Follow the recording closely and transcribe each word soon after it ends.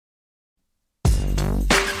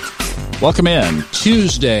Welcome in.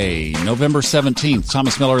 Tuesday, November 17th.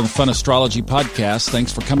 Thomas Miller and the Fun Astrology Podcast.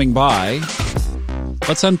 Thanks for coming by.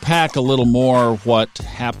 Let's unpack a little more what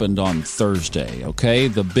happened on Thursday, okay?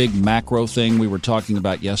 The big macro thing we were talking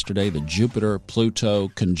about yesterday, the Jupiter-Pluto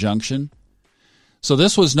conjunction. So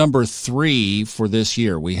this was number 3 for this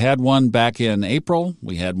year. We had one back in April,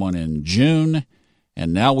 we had one in June,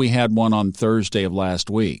 and now we had one on Thursday of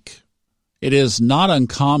last week. It is not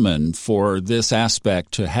uncommon for this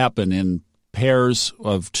aspect to happen in pairs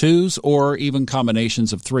of 2s or even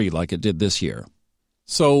combinations of 3 like it did this year.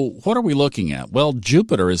 So what are we looking at? Well,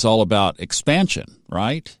 Jupiter is all about expansion,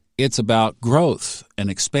 right? It's about growth and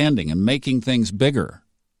expanding and making things bigger.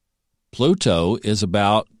 Pluto is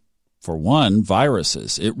about, for one,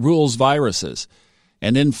 viruses. It rules viruses.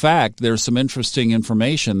 And in fact, there's some interesting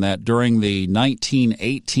information that during the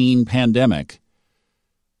 1918 pandemic,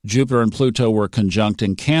 Jupiter and Pluto were conjunct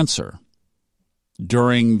in Cancer.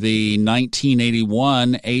 During the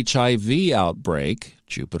 1981 HIV outbreak,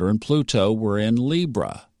 Jupiter and Pluto were in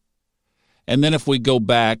Libra. And then if we go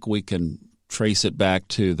back, we can trace it back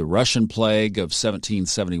to the Russian plague of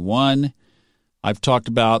 1771. I've talked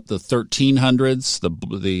about the 1300s,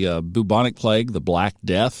 the bubonic plague, the Black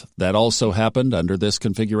Death. That also happened under this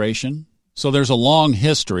configuration. So there's a long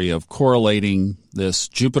history of correlating this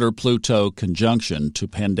Jupiter-Pluto conjunction to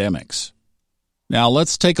pandemics. Now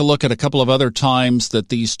let's take a look at a couple of other times that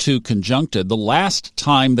these two conjuncted. The last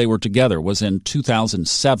time they were together was in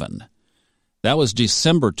 2007. That was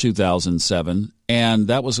December 2007, and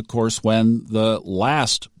that was, of course, when the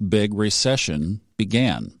last big recession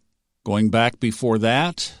began. Going back before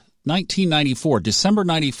that, 1994, December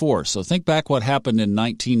 94. So think back what happened in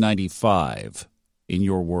 1995. In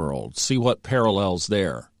your world. See what parallels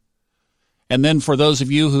there. And then for those of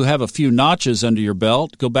you who have a few notches under your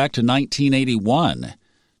belt, go back to 1981.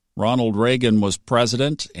 Ronald Reagan was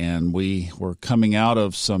president, and we were coming out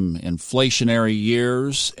of some inflationary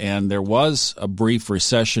years, and there was a brief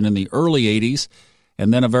recession in the early 80s,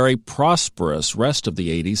 and then a very prosperous rest of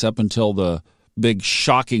the 80s up until the big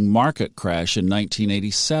shocking market crash in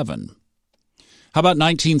 1987. How about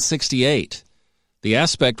 1968? The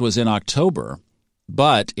aspect was in October.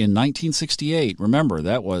 But in 1968, remember,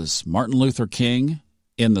 that was Martin Luther King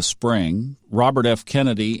in the spring, Robert F.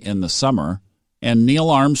 Kennedy in the summer, and Neil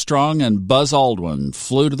Armstrong and Buzz Aldrin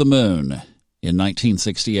flew to the moon in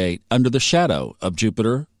 1968 under the shadow of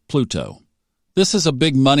Jupiter-Pluto. This is a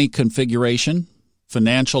big money configuration.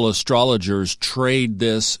 Financial astrologers trade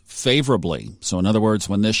this favorably. So in other words,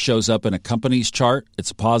 when this shows up in a company's chart,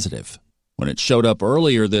 it's a positive. When it showed up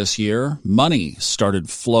earlier this year, money started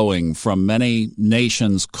flowing from many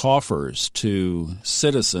nations' coffers to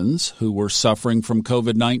citizens who were suffering from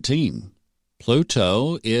COVID-19.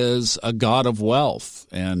 Pluto is a god of wealth,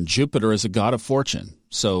 and Jupiter is a god of fortune.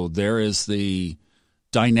 So there is the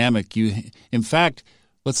dynamic. In fact,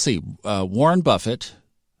 let's see, Warren Buffett,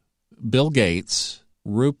 Bill Gates,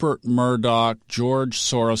 Rupert Murdoch, George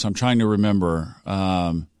Soros, I'm trying to remember,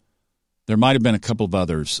 there might have been a couple of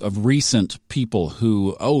others of recent people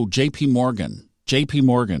who, J.P. Morgan,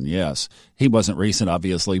 yes. He wasn't recent,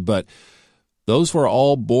 obviously, but those were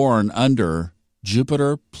all born under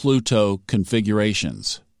Jupiter-Pluto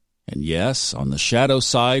configurations. And yes, on the shadow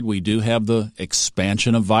side, we do have the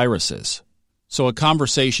expansion of viruses. So a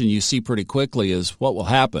conversation you see pretty quickly is what will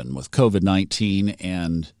happen with COVID-19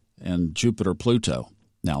 and Jupiter-Pluto.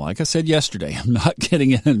 Now, like I said yesterday, I'm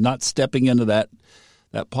not stepping into that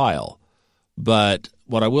pile. But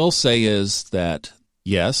what I will say is that,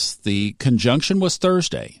 yes, the conjunction was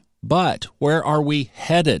Thursday, but where are we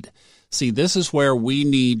headed? See, this is where we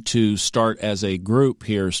need to start as a group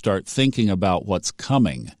here, start thinking about what's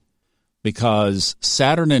coming, because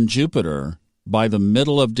Saturn and Jupiter, by the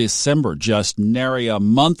middle of December, just nary a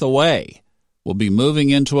month away, will be moving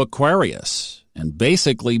into Aquarius and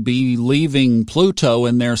basically be leaving Pluto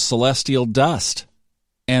in their celestial dust.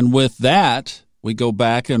 And with that, we go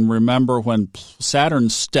back and remember when Saturn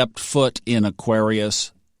stepped foot in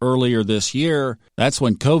Aquarius earlier this year, that's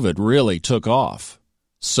when COVID really took off.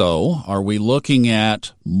 So are we looking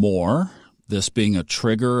at more, this being a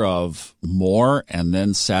trigger of more, and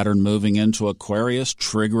then Saturn moving into Aquarius,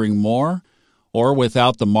 triggering more? Or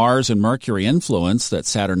without the Mars and Mercury influence that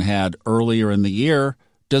Saturn had earlier in the year,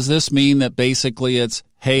 does this mean that basically it's,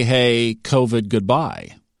 hey, COVID,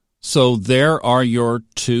 goodbye? So there are your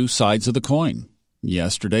two sides of the coin.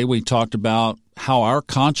 Yesterday we talked about how our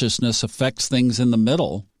consciousness affects things in the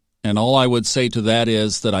middle, and all I would say to that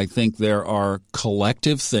is that I think there are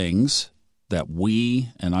collective things that we,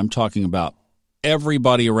 and I'm talking about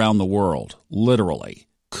everybody around the world, literally,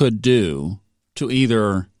 could do to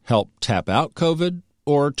either help tap out COVID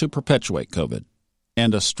or to perpetuate COVID.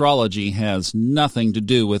 And astrology has nothing to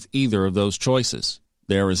do with either of those choices.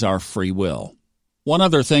 There is our free will. One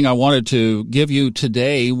other thing I wanted to give you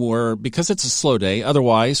today because it's a slow day,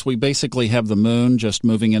 otherwise we basically have the moon just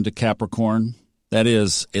moving into Capricorn. That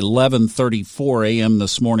is 11:34 a.m.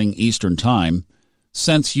 this morning Eastern Time.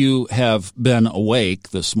 Since you have been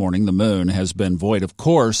awake this morning, the moon has been void of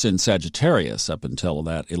course in Sagittarius up until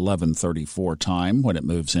that 11:34 time when it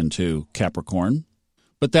moves into Capricorn.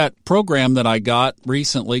 But that program that I got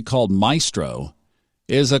recently called Maestro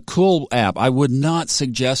is a cool app. I would not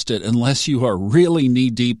suggest it unless you are really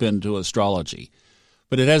knee-deep into astrology.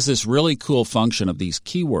 But it has this really cool function of these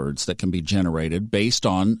keywords that can be generated based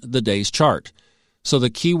on the day's chart. So the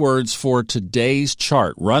keywords for today's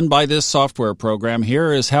chart, run by this software program,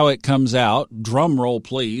 here is how it comes out. Drum roll,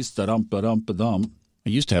 please. Da-dum-ba-dum-ba-dum. I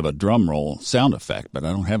used to have a drum roll sound effect, but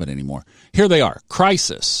I don't have it anymore. Here they are.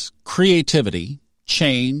 Crisis, creativity,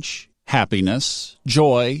 change, happiness,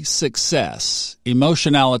 joy, success,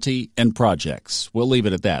 emotionality, and projects. We'll leave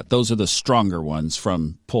it at that. Those are the stronger ones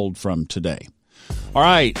pulled from today. All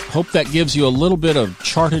right, hope that gives you a little bit of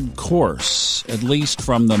charted course, at least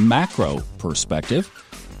from the macro perspective.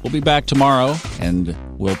 We'll be back tomorrow, and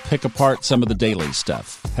we'll pick apart some of the daily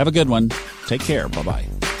stuff. Have a good one. Take care. Bye-bye.